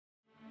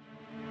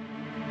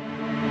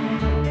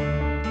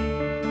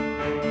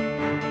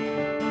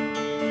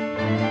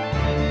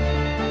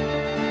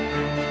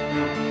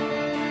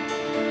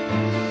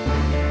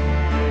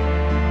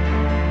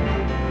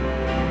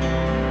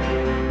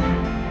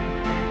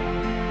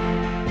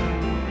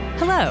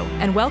Hello,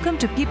 and welcome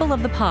to People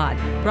of the Pod,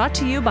 brought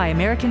to you by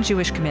American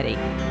Jewish Committee.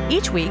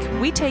 Each week,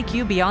 we take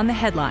you beyond the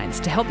headlines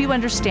to help you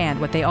understand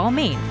what they all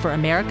mean for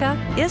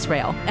America,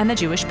 Israel, and the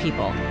Jewish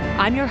people.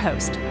 I'm your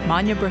host,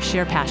 Manya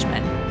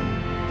Brashear-Pashman.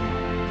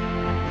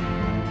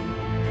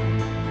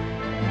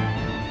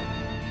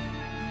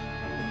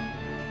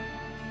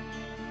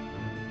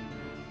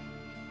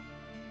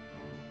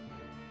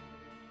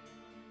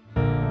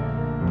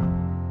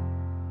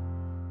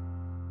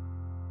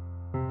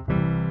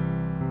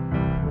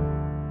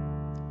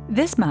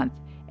 This month,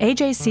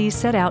 AJC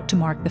set out to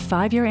mark the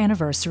 5-year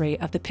anniversary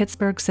of the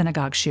Pittsburgh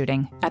synagogue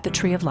shooting at the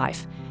Tree of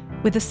Life,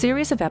 with a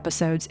series of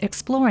episodes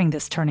exploring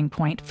this turning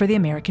point for the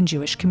American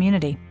Jewish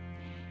community.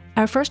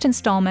 Our first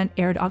installment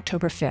aired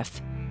October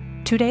 5th.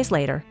 2 days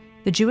later,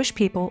 the Jewish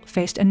people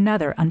faced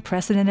another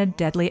unprecedented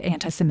deadly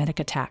anti-Semitic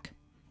attack,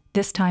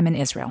 this time in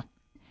Israel.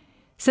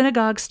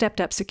 Synagogues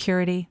stepped up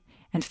security,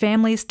 and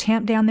families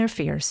tamped down their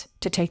fears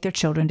to take their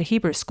children to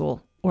Hebrew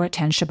school or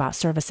attend Shabbat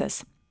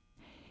services.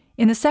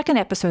 In the second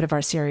episode of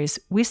our series,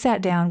 we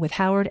sat down with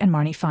Howard and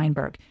Marnie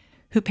Feinberg,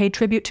 who paid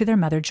tribute to their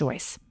mother,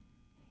 Joyce.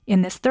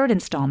 In this third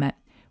installment,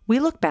 we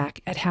look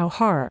back at how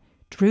horror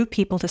drew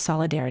people to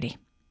solidarity.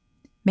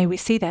 May we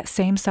see that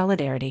same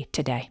solidarity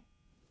today.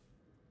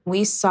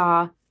 We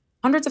saw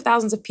hundreds of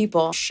thousands of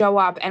people show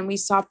up, and we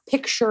saw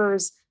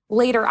pictures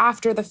later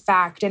after the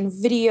fact and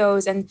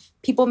videos and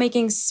people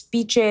making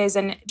speeches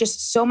and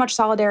just so much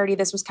solidarity.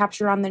 This was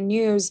captured on the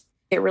news.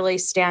 It really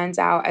stands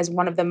out as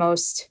one of the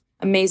most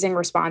amazing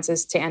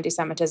responses to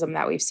anti-Semitism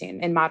that we've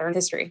seen in modern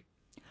history.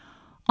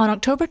 On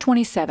October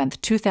 27,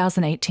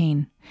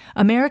 2018,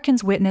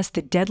 Americans witnessed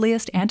the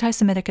deadliest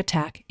anti-Semitic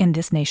attack in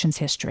this nation's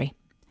history.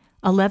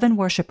 11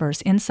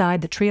 worshipers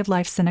inside the Tree of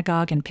Life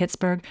synagogue in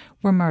Pittsburgh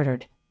were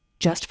murdered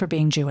just for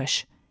being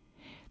Jewish.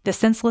 The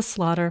senseless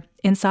slaughter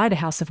inside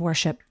a house of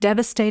worship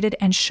devastated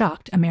and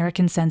shocked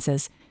American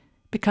senses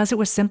because it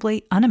was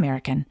simply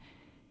un-American.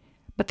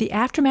 But the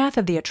aftermath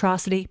of the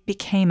atrocity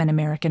became an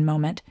American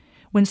moment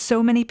when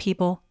so many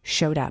people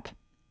showed up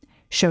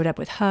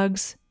with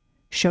hugs,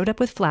 showed up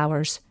with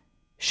flowers,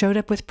 showed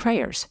up with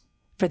prayers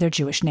for their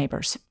Jewish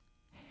neighbors.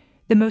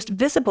 The most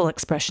visible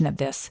expression of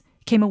this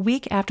came a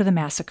week after the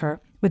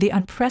massacre, with the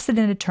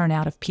unprecedented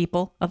turnout of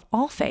people of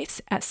all faiths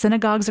at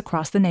synagogues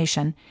across the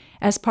nation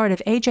as part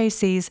of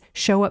AJC's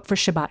Show Up for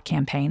Shabbat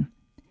campaign.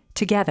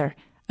 Together,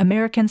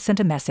 Americans sent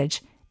a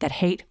message that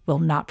hate will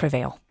not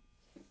prevail.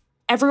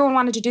 Everyone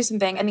wanted to do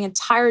something, and the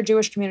entire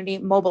Jewish community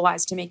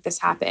mobilized to make this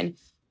happen,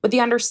 with the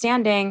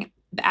understanding,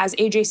 as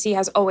AJC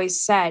has always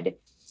said,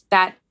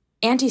 that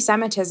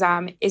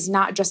anti-Semitism is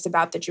not just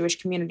about the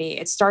Jewish community.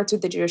 It starts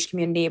with the Jewish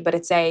community, but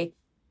it's a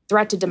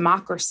threat to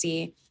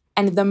democracy.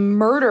 And the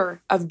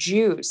murder of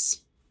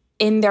Jews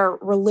in their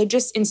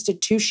religious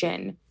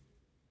institution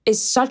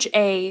is such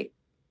a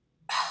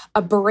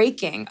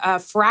breaking, a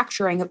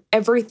fracturing of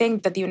everything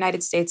that the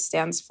United States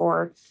stands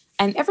for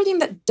and everything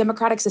that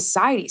democratic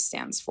society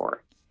stands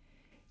for.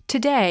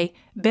 Today,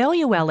 Bel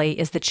Ueli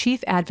is the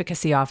Chief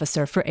Advocacy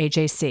Officer for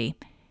AJC.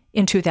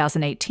 In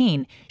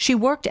 2018, she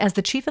worked as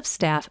the Chief of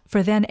Staff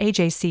for then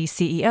AJC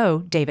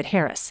CEO David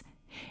Harris.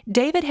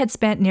 David had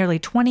spent nearly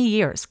 20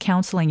 years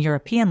counseling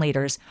European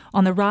leaders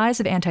on the rise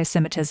of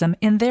anti-Semitism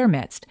in their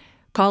midst,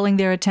 calling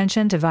their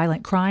attention to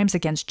violent crimes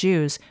against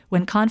Jews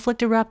when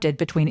conflict erupted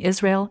between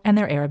Israel and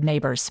their Arab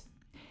neighbors.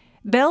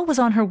 Bel was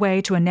on her way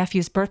to a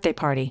nephew's birthday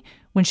party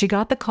when she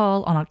got the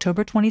call on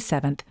October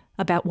 27th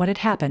about what had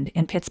happened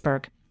in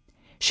Pittsburgh.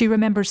 She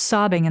remembers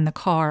sobbing in the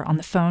car on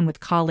the phone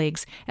with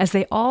colleagues as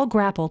they all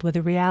grappled with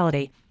the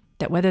reality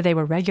that whether they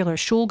were regular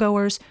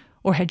shul-goers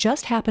or had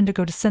just happened to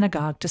go to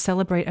synagogue to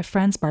celebrate a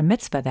friend's bar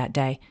mitzvah that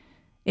day,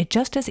 it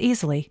just as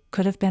easily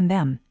could have been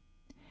them.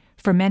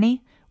 For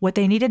many, what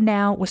they needed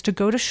now was to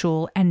go to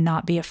shul and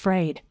not be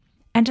afraid,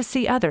 and to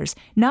see others,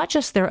 not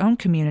just their own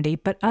community,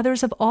 but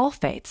others of all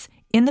faiths,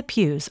 in the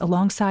pews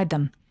alongside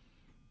them.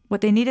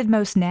 What they needed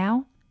most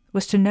now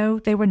was to know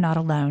they were not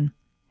alone.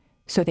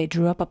 So they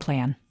drew up a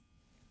plan.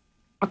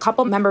 A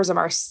couple members of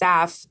our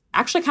staff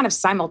actually kind of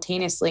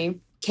simultaneously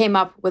came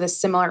up with a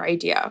similar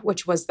idea,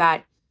 which was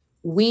that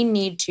we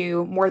need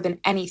to, more than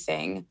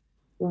anything,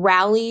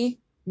 rally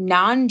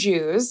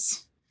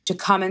non-Jews to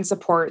come and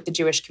support the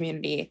Jewish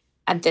community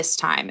at this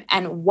time.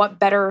 And what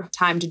better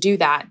time to do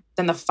that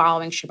than the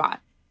following Shabbat?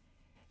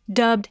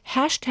 Dubbed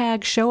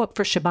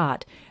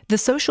 #ShowUpForShabbat, the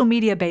social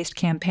media-based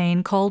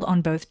campaign called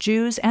on both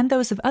Jews and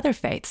those of other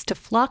faiths to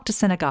flock to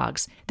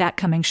synagogues that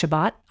coming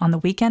Shabbat on the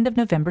weekend of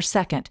November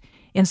 2nd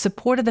in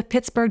support of the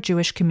Pittsburgh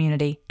Jewish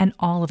community and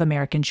all of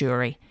American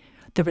Jewry.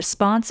 The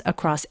response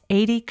across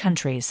 80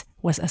 countries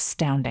was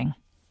astounding.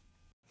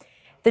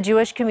 The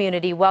Jewish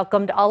community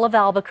welcomed Olive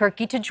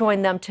Albuquerque to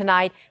join them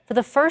tonight for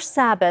the first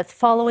Sabbath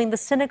following the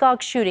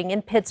synagogue shooting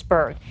in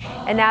Pittsburgh.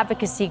 An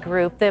advocacy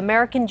group, the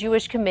American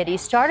Jewish Committee,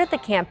 started the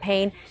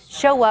campaign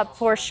Show Up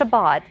for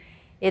Shabbat.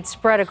 It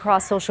spread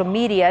across social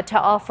media to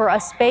offer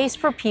a space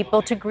for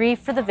people to grieve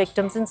for the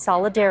victims in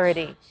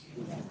solidarity.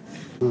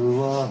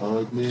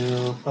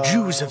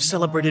 Jews have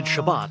celebrated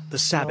Shabbat, the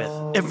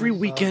Sabbath, every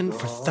weekend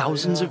for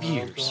thousands of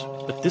years.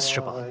 But this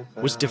Shabbat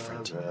was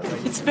different.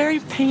 It's very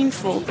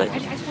painful, but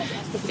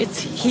it's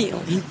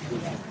healing.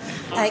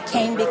 I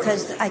came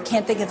because I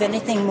can't think of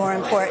anything more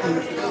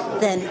important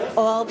than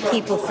all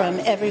people from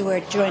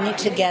everywhere joining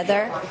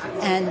together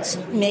and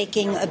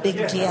making a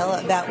big deal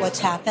about what's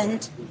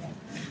happened.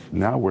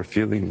 Now we're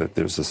feeling that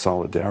there's a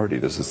solidarity,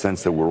 there's a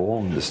sense that we're all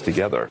in this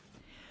together.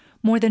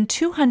 More than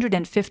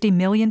 250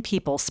 million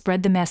people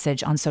spread the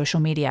message on social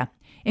media,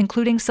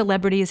 including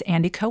celebrities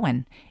Andy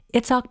Cohen,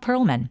 Itzhak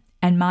Perlman,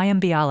 and Mayim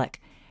Bialik,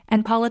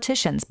 and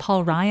politicians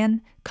Paul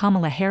Ryan,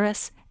 Kamala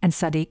Harris, and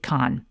Sadiq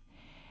Khan.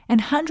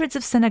 And hundreds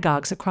of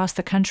synagogues across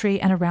the country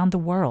and around the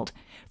world,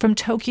 from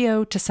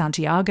Tokyo to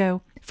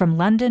Santiago, from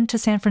London to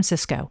San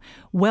Francisco,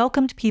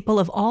 welcomed people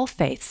of all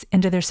faiths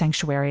into their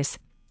sanctuaries.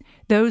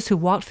 Those who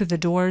walked through the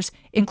doors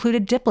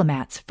included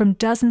diplomats from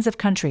dozens of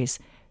countries,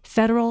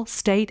 federal,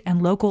 state,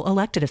 and local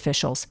elected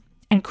officials,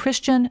 and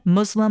Christian,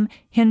 Muslim,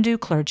 Hindu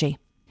clergy.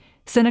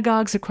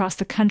 Synagogues across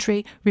the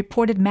country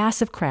reported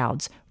massive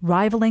crowds,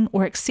 rivaling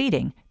or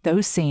exceeding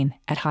those seen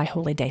at High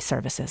Holy Day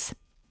services.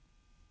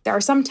 There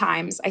are some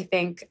times, I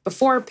think,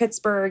 before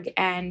Pittsburgh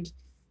and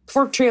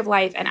before Tree of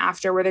Life and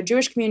after, where the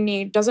Jewish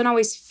community doesn't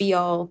always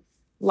feel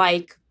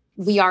like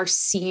we are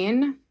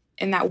seen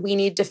and that we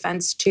need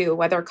defense too,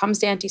 whether it comes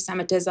to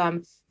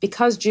anti-Semitism,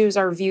 because Jews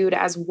are viewed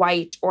as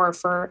white or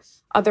for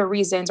other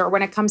reasons, or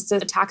when it comes to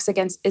attacks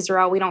against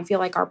Israel, we don't feel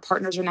like our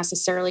partners are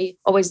necessarily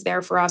always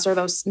there for us, or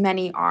those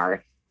many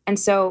are. And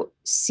so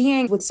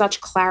seeing with such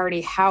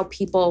clarity how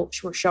people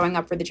were showing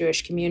up for the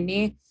Jewish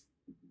community,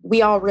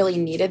 we all really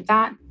needed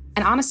that.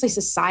 And honestly,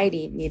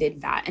 society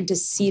needed that. And to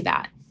see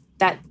that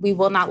we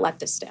will not let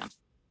this stand.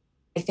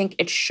 I think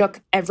it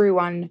shook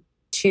everyone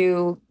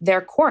to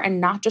their core, and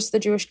not just the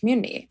Jewish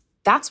community.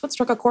 That's what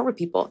struck a chord with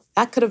people.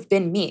 That could have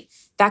been me.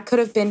 That could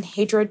have been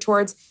hatred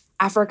towards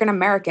African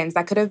Americans.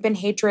 That could have been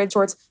hatred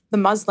towards the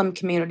Muslim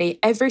community.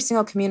 Every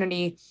single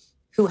community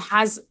who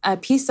has a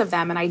piece of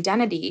them, an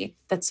identity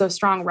that's so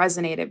strong,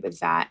 resonated with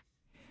that.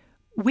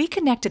 We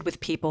connected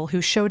with people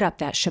who showed up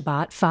that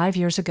Shabbat 5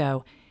 years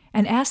ago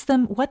and asked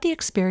them what the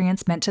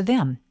experience meant to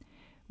them,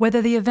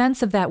 whether the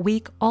events of that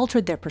week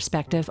altered their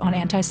perspective on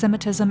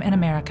anti-Semitism in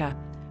America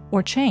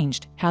or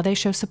changed how they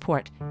show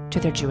support to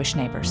their Jewish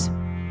neighbors.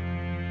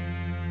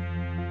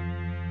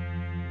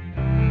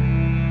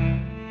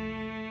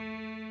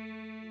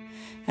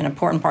 An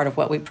important part of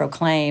what we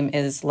proclaim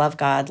is love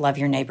God, love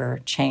your neighbor,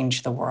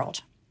 change the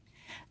world.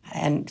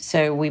 And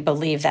so we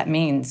believe that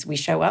means we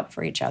show up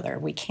for each other.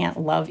 We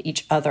can't love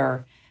each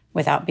other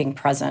without being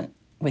present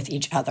with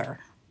each other.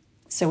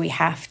 So we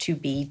have to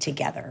be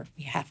together.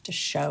 We have to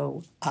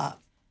show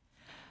up.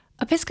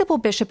 Episcopal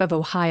Bishop of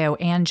Ohio,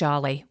 Ann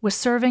Jolly, was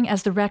serving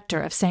as the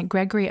rector of St.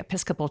 Gregory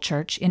Episcopal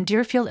Church in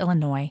Deerfield,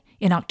 Illinois,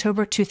 in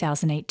October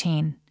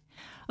 2018.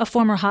 A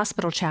former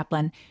hospital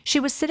chaplain, she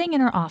was sitting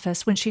in her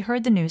office when she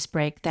heard the news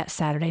break that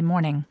Saturday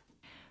morning.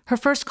 Her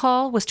first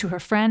call was to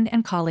her friend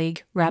and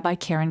colleague, Rabbi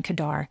Karen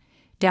Kadar,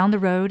 down the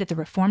road at the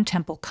Reformed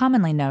Temple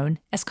commonly known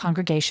as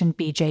Congregation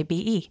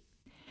BJBE.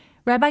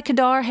 Rabbi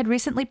Kadar had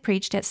recently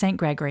preached at St.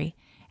 Gregory,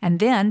 and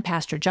then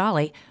Pastor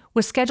Jolly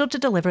was scheduled to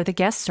deliver the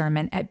guest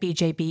sermon at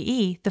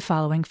BJBE the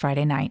following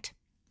Friday night.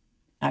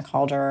 I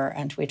called her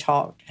and we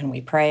talked and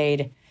we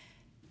prayed,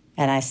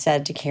 and I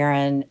said to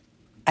Karen,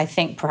 I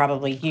think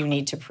probably you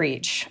need to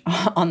preach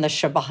on the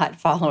Shabbat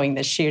following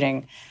the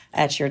shooting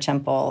at your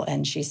temple.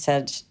 And she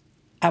said,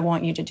 I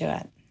want you to do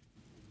it.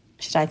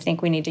 She said, I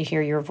think we need to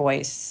hear your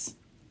voice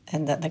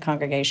and that the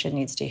congregation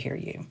needs to hear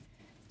you.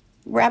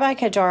 Rabbi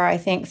Kadar, I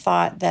think,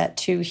 thought that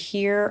to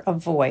hear a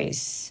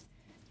voice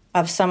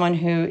of someone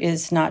who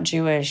is not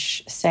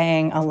Jewish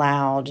saying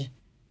aloud,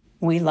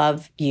 we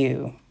love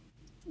you,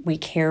 we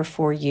care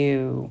for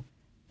you,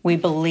 we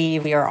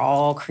believe we are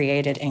all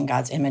created in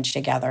God's image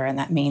together, and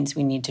that means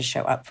we need to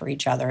show up for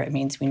each other. It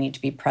means we need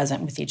to be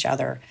present with each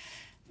other.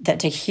 That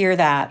to hear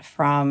that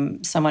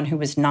from someone who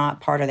was not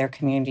part of their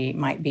community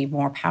might be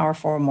more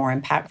powerful, more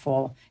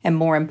impactful, and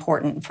more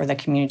important for the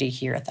community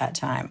here at that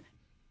time.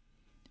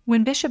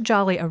 When Bishop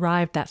Jolly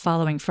arrived that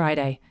following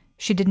Friday,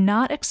 she did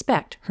not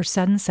expect her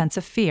sudden sense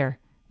of fear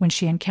when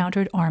she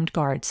encountered armed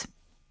guards.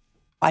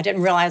 I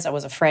didn't realize I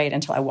was afraid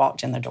until I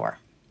walked in the door.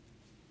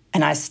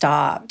 And I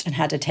stopped and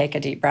had to take a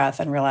deep breath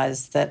and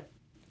realize that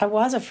I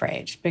was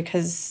afraid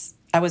because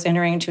I was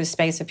entering into a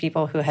space of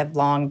people who have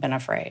long been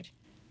afraid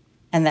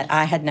and that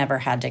I had never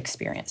had to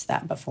experience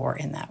that before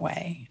in that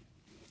way.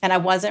 And I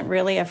wasn't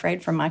really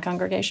afraid for my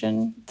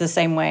congregation the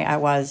same way I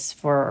was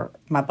for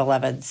my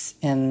beloveds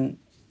in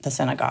the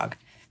synagogue,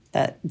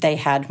 that they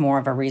had more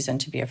of a reason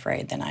to be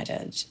afraid than I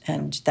did.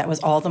 And that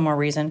was all the more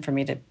reason for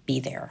me to be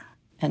there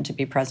and to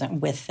be present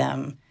with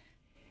them.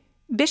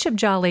 Bishop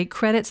Jolly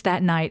credits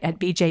that night at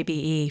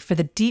BJBE for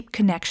the deep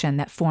connection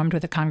that formed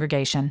with the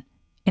congregation.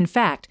 In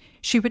fact,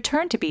 she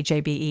returned to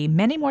BJBE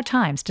many more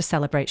times to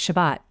celebrate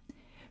Shabbat.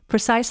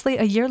 Precisely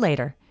a year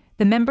later,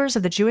 the members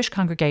of the Jewish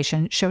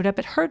congregation showed up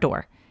at her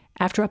door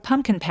after a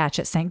pumpkin patch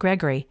at St.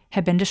 Gregory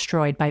had been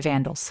destroyed by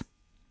vandals.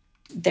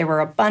 There were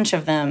a bunch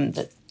of them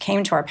that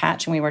came to our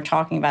patch and we were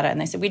talking about it. And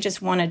they said, we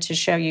just wanted to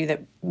show you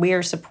that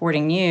we're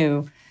supporting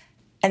you.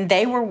 And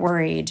they were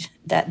worried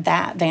that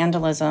that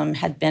vandalism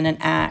had been an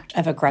act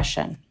of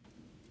aggression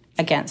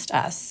against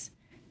us.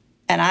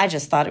 And I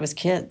just thought it was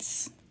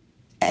kids.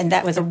 And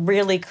that was a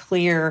really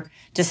clear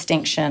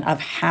distinction of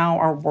how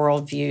our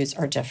worldviews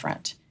are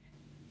different.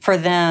 For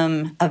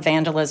them, a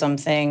vandalism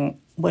thing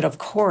would, of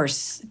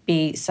course,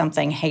 be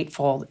something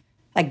hateful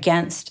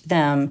against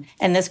them.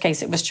 In this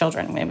case, it was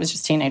children. It was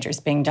just teenagers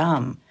being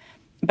dumb.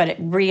 But it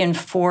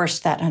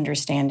reinforced that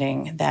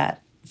understanding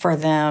that for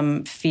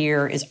them,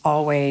 fear is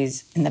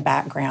always in the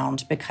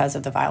background because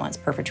of the violence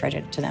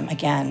perpetrated to them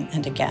again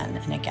and again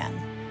and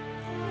again.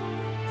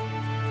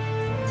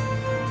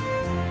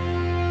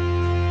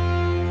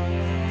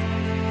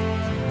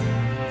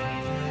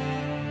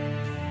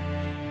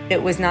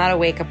 It was not a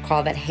wake-up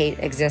call that hate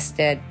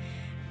existed,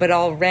 but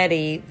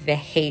already the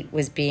hate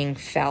was being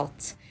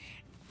felt.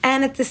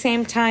 And at the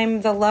same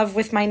time, the love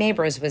with my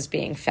neighbors was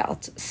being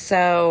felt.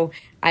 So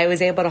I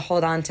was able to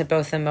hold on to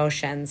both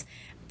emotions.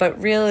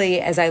 But really,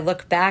 as I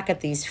look back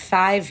at these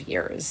 5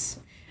 years,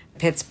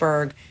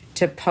 Pittsburgh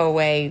to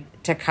Poway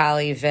to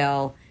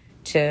Colleyville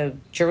to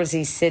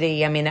Jersey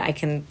City, I mean, I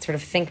can sort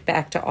of think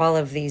back to all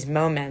of these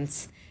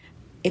moments.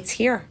 It's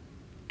here.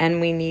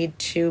 And we need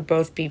to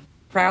both be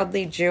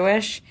proudly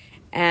Jewish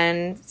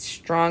and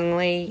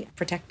strongly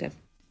protected.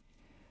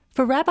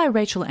 For Rabbi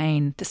Rachel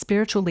Ain, the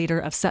spiritual leader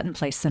of Sutton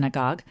Place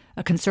Synagogue,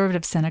 a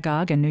conservative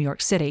synagogue in New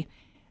York City,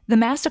 the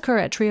massacre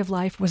at Tree of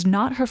Life was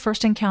not her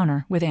first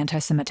encounter with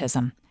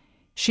anti-Semitism.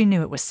 She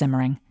knew it was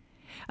simmering.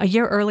 A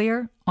year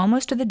earlier,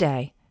 almost to the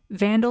day,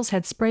 vandals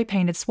had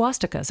spray-painted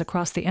swastikas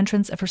across the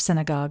entrance of her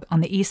synagogue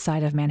on the east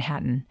side of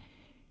Manhattan.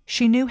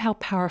 She knew how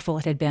powerful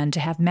it had been to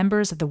have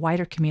members of the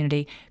wider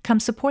community come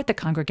support the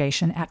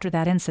congregation after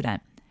that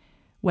incident.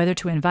 Whether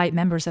to invite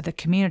members of the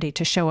community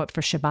to show up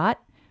for Shabbat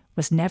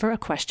was never a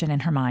question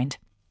in her mind.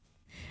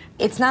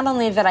 It's not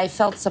only that I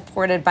felt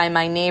supported by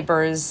my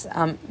neighbors,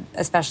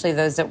 especially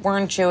those that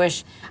weren't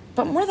Jewish,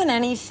 but more than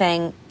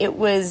anything, it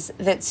was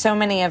that so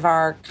many of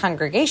our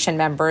congregation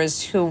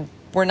members who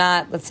were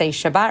not, let's say,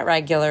 Shabbat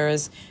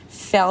regulars,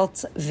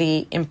 felt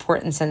the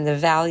importance and the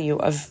value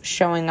of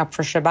showing up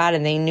for Shabbat,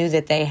 and they knew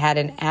that they had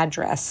an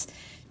address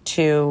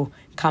to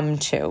come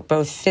to,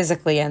 both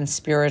physically and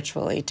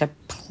spiritually, to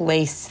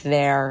place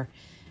their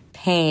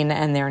pain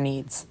and their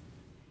needs.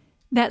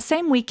 That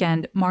same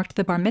weekend marked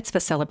the bar mitzvah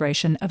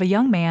celebration of a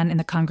young man in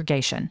the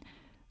congregation.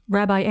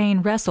 Rabbi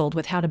Ain wrestled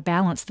with how to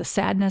balance the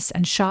sadness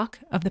and shock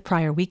of the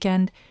prior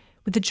weekend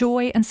with the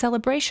joy and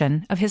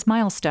celebration of his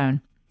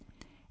milestone.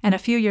 And a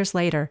few years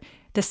later,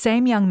 the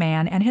same young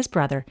man and his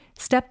brother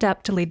stepped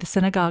up to lead the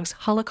synagogue's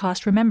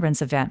Holocaust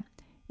Remembrance event,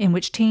 in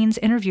which teens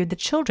interviewed the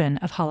children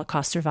of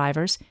Holocaust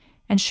survivors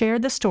and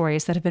shared the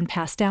stories that have been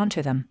passed down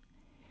to them.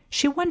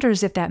 She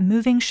wonders if that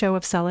moving show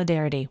of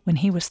solidarity when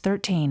he was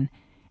 13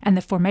 and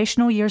the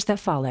formational years that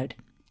followed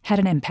had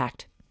an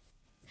impact.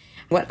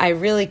 What I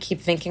really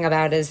keep thinking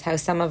about is how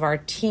some of our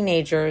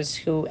teenagers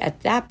who at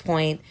that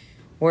point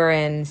were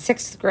in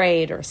 6th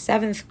grade or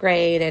 7th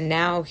grade, and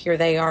now here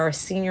they are,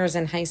 seniors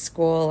in high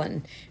school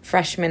and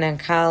freshmen in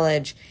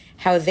college,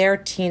 how their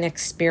teen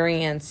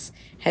experience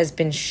has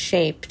been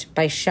shaped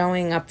by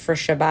showing up for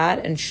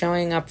Shabbat and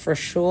showing up for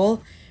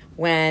shul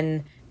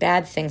when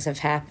bad things have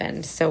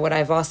happened. So what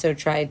I've also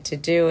tried to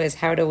do is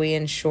how do we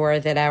ensure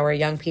that our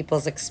young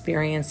people's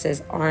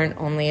experiences aren't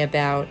only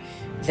about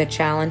the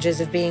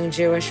challenges of being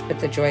Jewish, but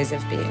the joys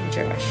of being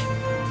Jewish.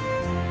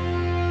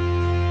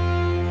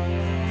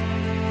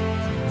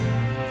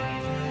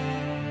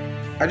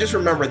 I just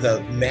remember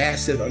the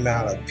massive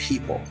amount of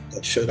people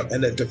that showed up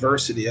and the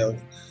diversity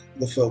of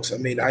the folks. I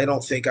mean, I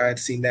don't think I had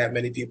seen that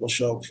many people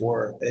show up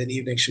for an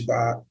evening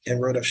Shabbat and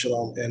Rosh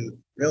Shalom and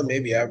really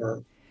maybe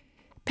ever.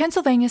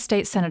 Pennsylvania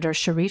State Senator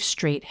Sharif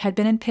Street had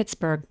been in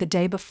Pittsburgh the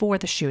day before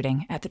the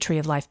shooting at the Tree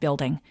of Life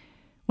building.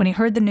 When he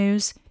heard the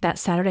news that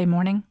Saturday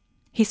morning,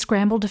 he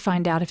scrambled to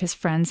find out if his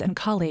friends and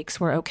colleagues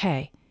were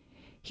okay.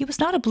 He was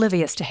not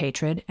oblivious to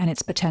hatred and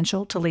its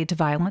potential to lead to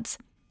violence.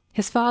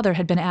 His father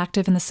had been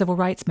active in the civil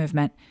rights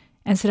movement,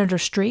 and Senator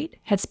Street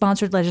had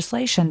sponsored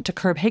legislation to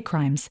curb hate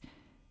crimes,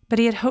 but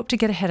he had hoped to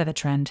get ahead of the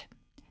trend.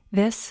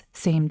 This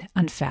seemed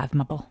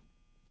unfathomable.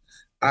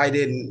 I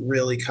didn't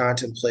really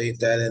contemplate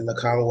that in the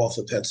Commonwealth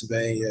of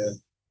Pennsylvania,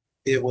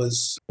 it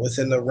was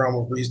within the realm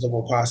of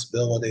reasonable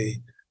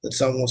possibility that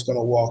someone was going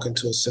to walk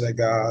into a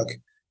synagogue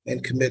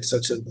and commit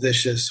such a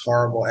vicious,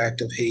 horrible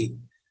act of hate.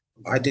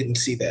 I didn't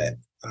see that.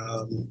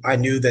 I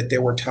knew that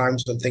there were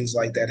times when things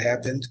like that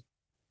happened,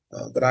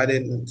 but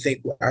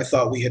I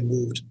thought we had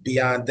moved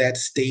beyond that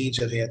stage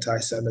of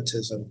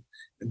anti-Semitism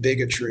and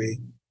bigotry.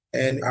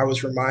 And I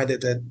was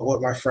reminded that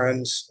what my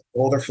friends,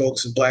 older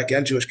folks in Black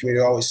and Jewish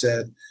community always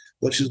said,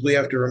 which is we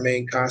have to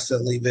remain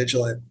constantly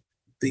vigilant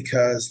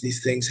because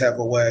these things have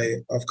a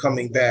way of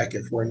coming back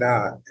if we're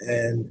not.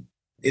 And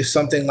if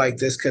something like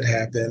this could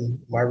happen,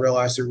 I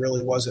realized there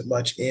really wasn't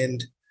much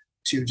end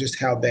to just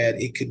how bad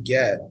it could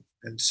get.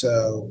 And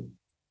so,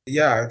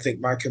 yeah, I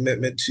think my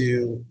commitment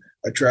to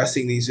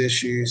addressing these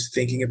issues,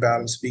 thinking about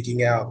them,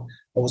 speaking out.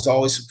 I was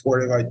always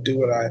supportive. I'd do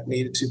what I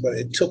needed to, but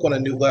it took on a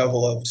new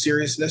level of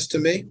seriousness to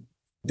me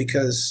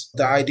because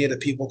the idea that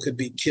people could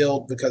be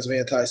killed because of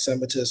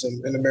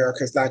anti-Semitism in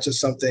America is not just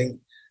something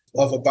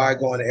of a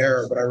bygone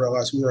era, but I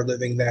realized we were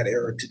living that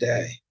era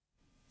today.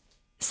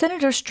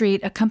 Senator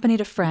Street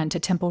accompanied a friend to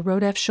Temple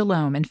Rodef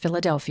Shalom in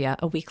Philadelphia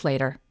a week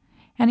later,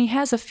 and he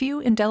has a few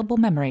indelible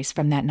memories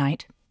from that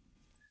night.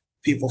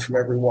 People from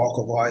every walk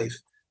of life,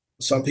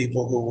 some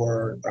people who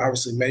were,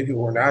 obviously many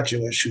people were not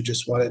Jewish, who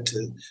just wanted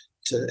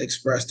to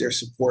express their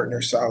support and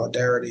their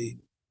solidarity.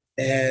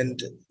 And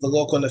the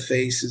look on the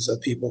faces of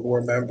people who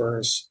were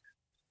members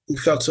who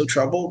felt so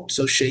troubled,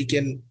 so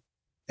shaken,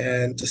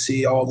 and to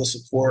see all the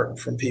support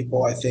from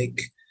people, I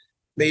think,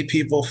 made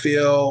people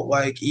feel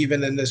like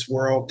even in this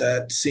world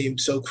that seemed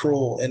so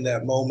cruel in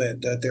that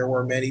moment, that there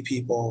were many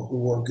people who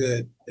were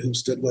good, who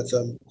stood with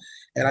them.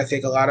 And I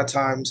think a lot of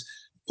times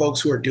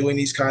folks who are doing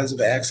these kinds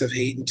of acts of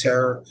hate and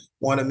terror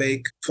want to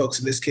make folks,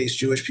 in this case,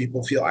 Jewish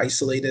people, feel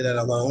isolated and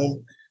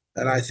alone.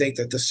 And I think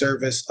that the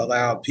service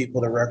allowed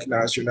people to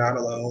recognize you're not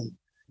alone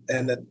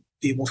and that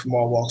people from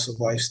all walks of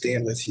life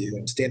stand with you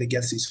and stand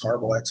against these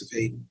horrible acts of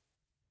hate.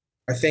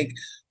 I think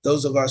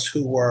those of us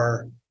who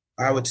were,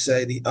 I would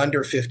say, the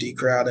under 50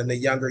 crowd, and the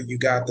younger you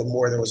got, the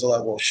more there was a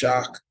level of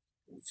shock,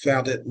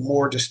 found it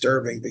more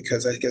disturbing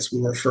because I guess we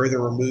were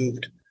further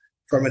removed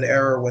from an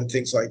era when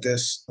things like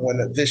this, when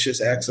the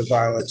vicious acts of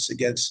violence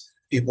against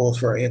people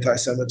for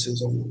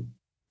anti-Semitism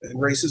and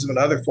racism and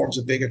other forms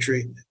of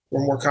bigotry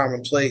were more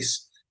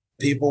commonplace.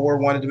 People were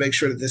wanting to make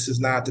sure that this is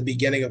not the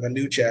beginning of a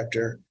new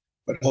chapter,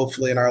 but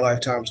hopefully in our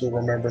lifetimes we'll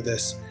remember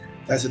this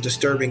as a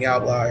disturbing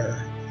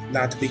outlier,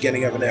 not the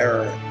beginning of an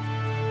era.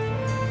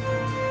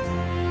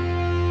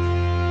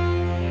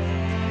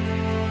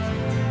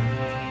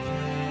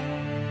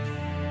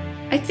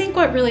 I think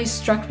what really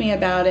struck me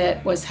about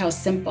it was how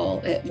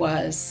simple it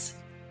was.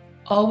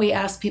 All we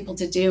asked people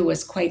to do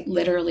was quite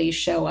literally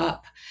show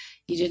up.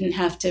 You didn't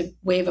have to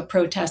wave a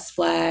protest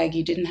flag.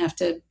 You didn't have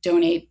to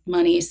donate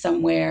money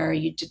somewhere.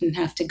 You didn't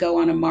have to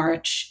go on a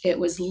march. It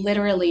was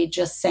literally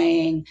just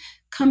saying,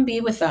 come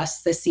be with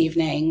us this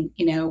evening.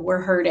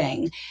 We're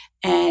hurting.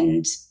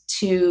 And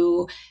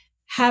to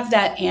have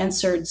that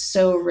answered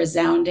so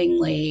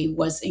resoundingly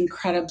was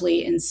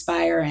incredibly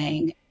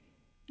inspiring.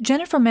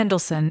 Jennifer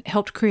Mendelsohn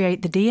helped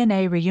create the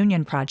DNA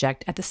Reunion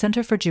Project at the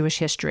Center for Jewish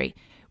History,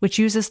 which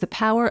uses the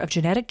power of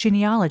genetic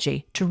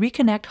genealogy to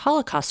reconnect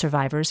Holocaust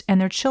survivors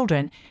and their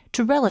children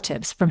to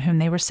relatives from whom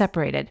they were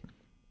separated.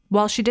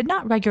 While she did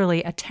not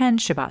regularly attend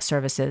Shabbat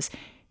services,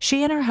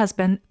 she and her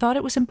husband thought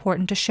it was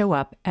important to show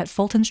up at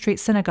Fulton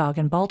Street Synagogue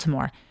in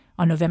Baltimore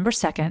on November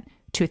 2nd,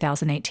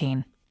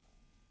 2018.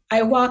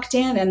 I walked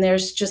in and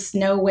there's just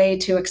no way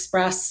to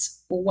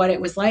express what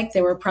it was like.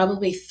 There were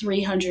probably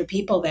 300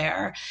 people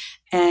there.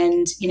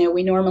 And,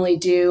 we normally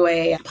do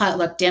a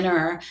potluck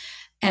dinner.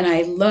 And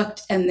I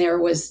looked and there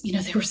was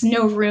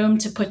no room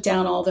to put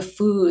down all the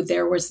food.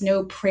 There was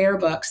no prayer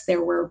books.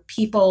 There were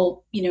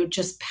people,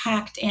 just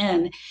packed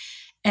in.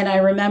 And I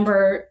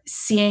remember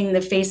seeing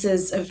the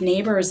faces of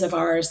neighbors of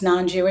ours,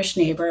 non-Jewish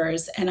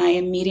neighbors, and I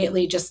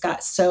immediately just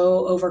got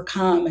so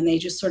overcome and they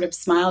just sort of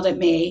smiled at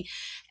me.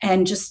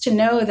 And just to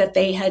know that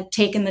they had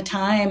taken the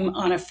time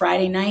on a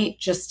Friday night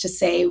just to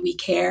say, we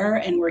care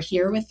and we're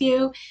here with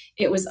you,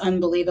 it was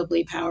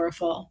unbelievably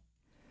powerful.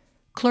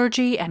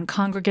 Clergy and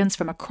congregants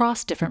from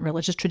across different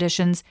religious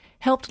traditions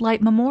helped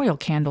light memorial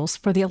candles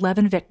for the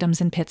 11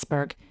 victims in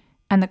Pittsburgh,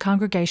 and the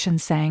congregation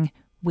sang,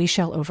 "We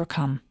Shall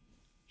Overcome."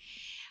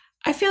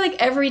 I feel like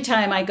every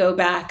time I go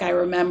back, I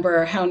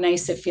remember how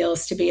nice it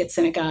feels to be at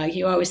synagogue.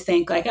 You always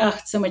think like, oh,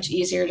 it's so much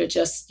easier to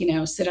just,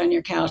 sit on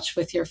your couch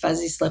with your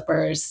fuzzy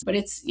slippers. But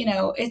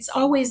it's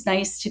always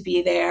nice to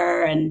be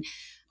there. And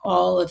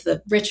all of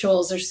the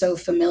rituals are so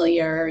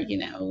familiar,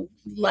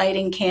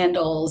 lighting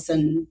candles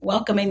and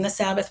welcoming the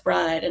Sabbath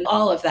bride and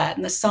all of that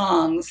and the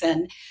songs.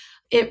 And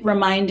it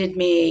reminded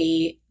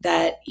me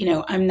that,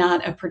 I'm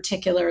not a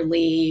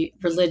particularly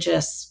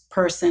religious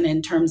person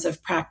in terms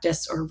of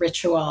practice or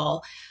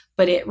ritual.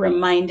 But it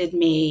reminded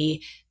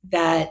me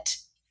that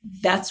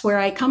that's where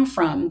I come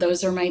from.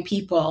 Those are my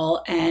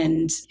people.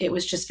 And it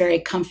was just very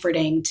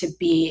comforting to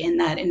be in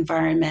that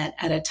environment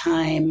at a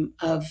time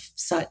of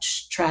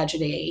such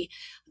tragedy,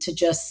 to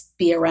just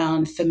be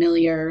around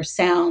familiar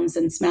sounds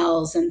and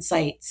smells and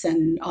sights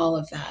and all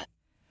of that.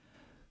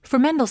 For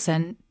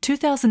Mendelsohn,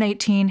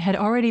 2018 had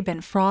already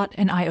been fraught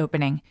and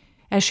eye-opening,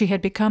 as she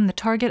had become the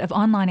target of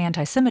online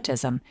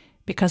anti-Semitism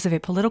because of a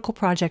political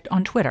project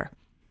on Twitter.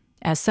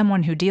 As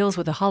someone who deals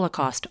with the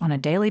Holocaust on a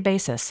daily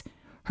basis,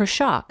 her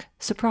shock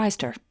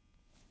surprised her.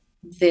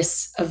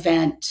 This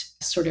event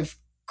sort of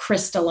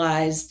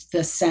crystallized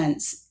the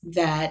sense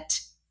that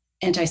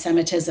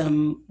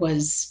anti-Semitism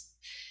was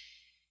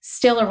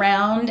still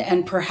around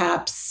and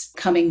perhaps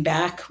coming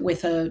back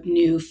with a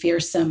new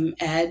fearsome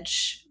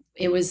edge.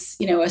 It was,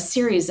 a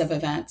series of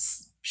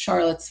events,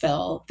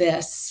 Charlottesville,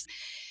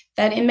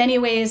 that in many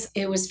ways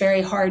it was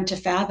very hard to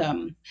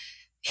fathom.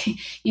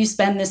 you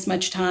spend this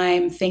much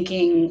time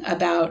thinking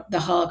about the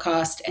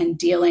Holocaust and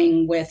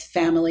dealing with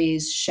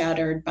families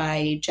shattered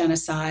by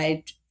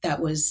genocide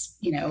that was,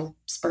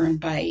 spurned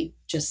by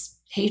just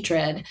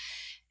hatred.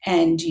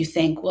 And you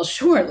think, well,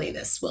 surely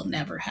this will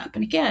never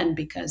happen again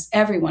because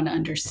everyone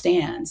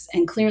understands.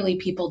 And clearly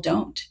people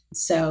don't.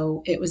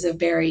 So it was a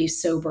very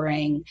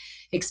sobering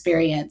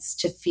experience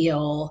to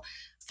feel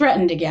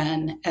threatened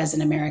again as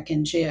an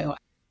American Jew.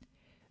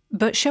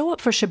 But Show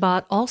Up for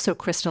Shabbat also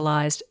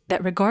crystallized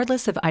that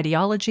regardless of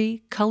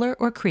ideology, color,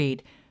 or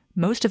creed,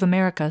 most of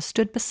America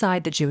stood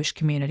beside the Jewish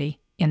community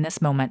in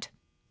this moment.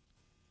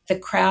 The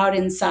crowd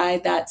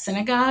inside that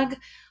synagogue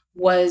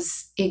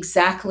was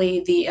exactly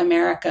the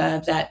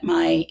America that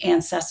my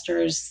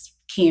ancestors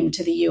came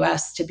to the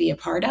U.S. to be a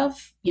part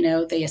of.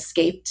 They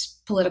escaped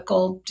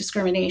political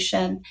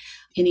discrimination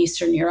in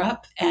Eastern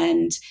Europe.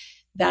 And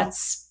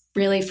that's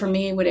really, for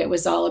me, what it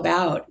was all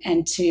about.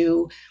 And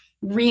to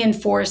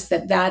reinforce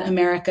that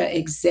America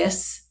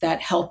exists,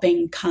 that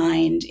helping,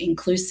 kind,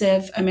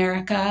 inclusive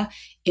America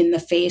in the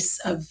face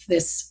of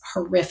this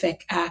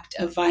horrific act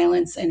of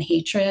violence and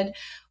hatred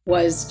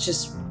was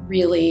just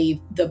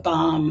really the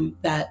balm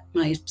that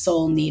my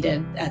soul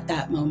needed at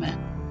that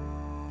moment.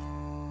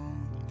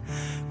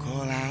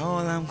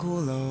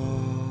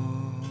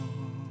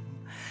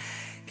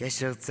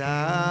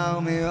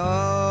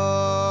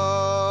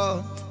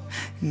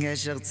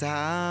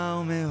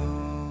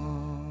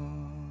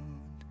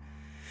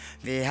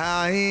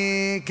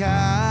 והעיקר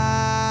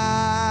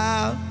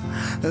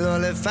לא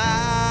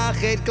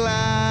לפחד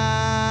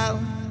כלל,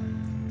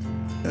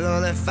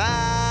 לא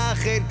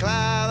לפחד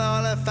כלל,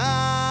 לא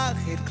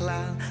לפחד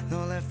כלל,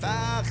 לא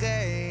לפחד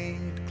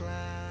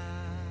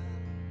כלל,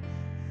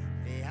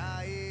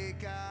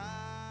 והעיקר.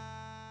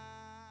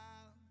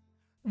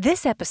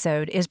 This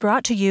episode is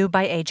brought to you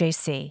by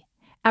AJC.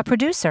 Our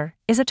producer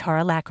is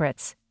Atara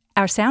Lakritz.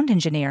 Our sound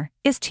engineer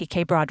is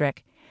TK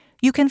Broderick.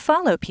 You can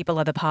follow People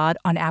of the Pod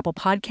on Apple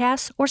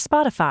Podcasts or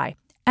Spotify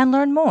and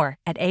learn more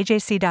at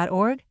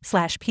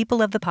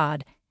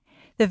ajc.org/peopleofthepod.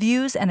 The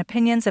views and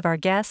opinions of our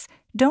guests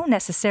don't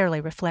necessarily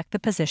reflect the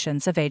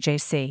positions of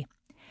AJC.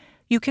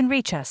 You can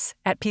reach us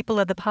at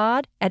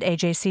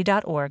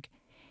peopleofthepod@ajc.org.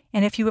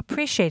 And if you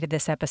appreciated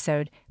this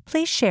episode,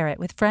 please share it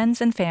with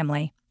friends and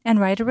family and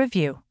write a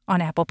review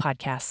on Apple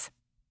Podcasts.